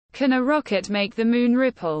Can a rocket make the moon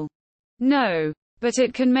ripple? No. But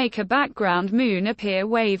it can make a background moon appear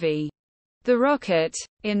wavy. The rocket,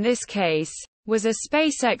 in this case, was a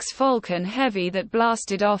SpaceX Falcon Heavy that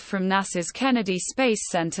blasted off from NASA's Kennedy Space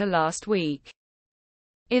Center last week.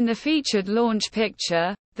 In the featured launch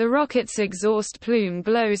picture, the rocket's exhaust plume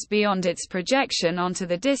glows beyond its projection onto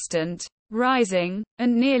the distant, rising,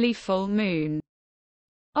 and nearly full moon.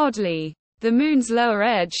 Oddly, the moon's lower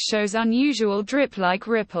edge shows unusual drip-like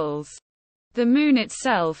ripples. The moon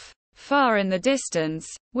itself, far in the distance,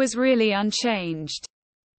 was really unchanged.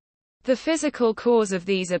 The physical cause of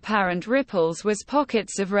these apparent ripples was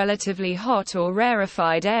pockets of relatively hot or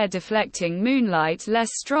rarefied air deflecting moonlight less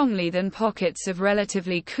strongly than pockets of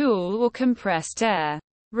relatively cool or compressed air.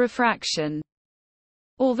 Refraction.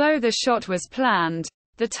 Although the shot was planned,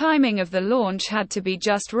 the timing of the launch had to be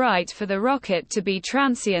just right for the rocket to be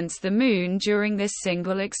transients the moon during this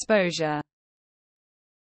single exposure.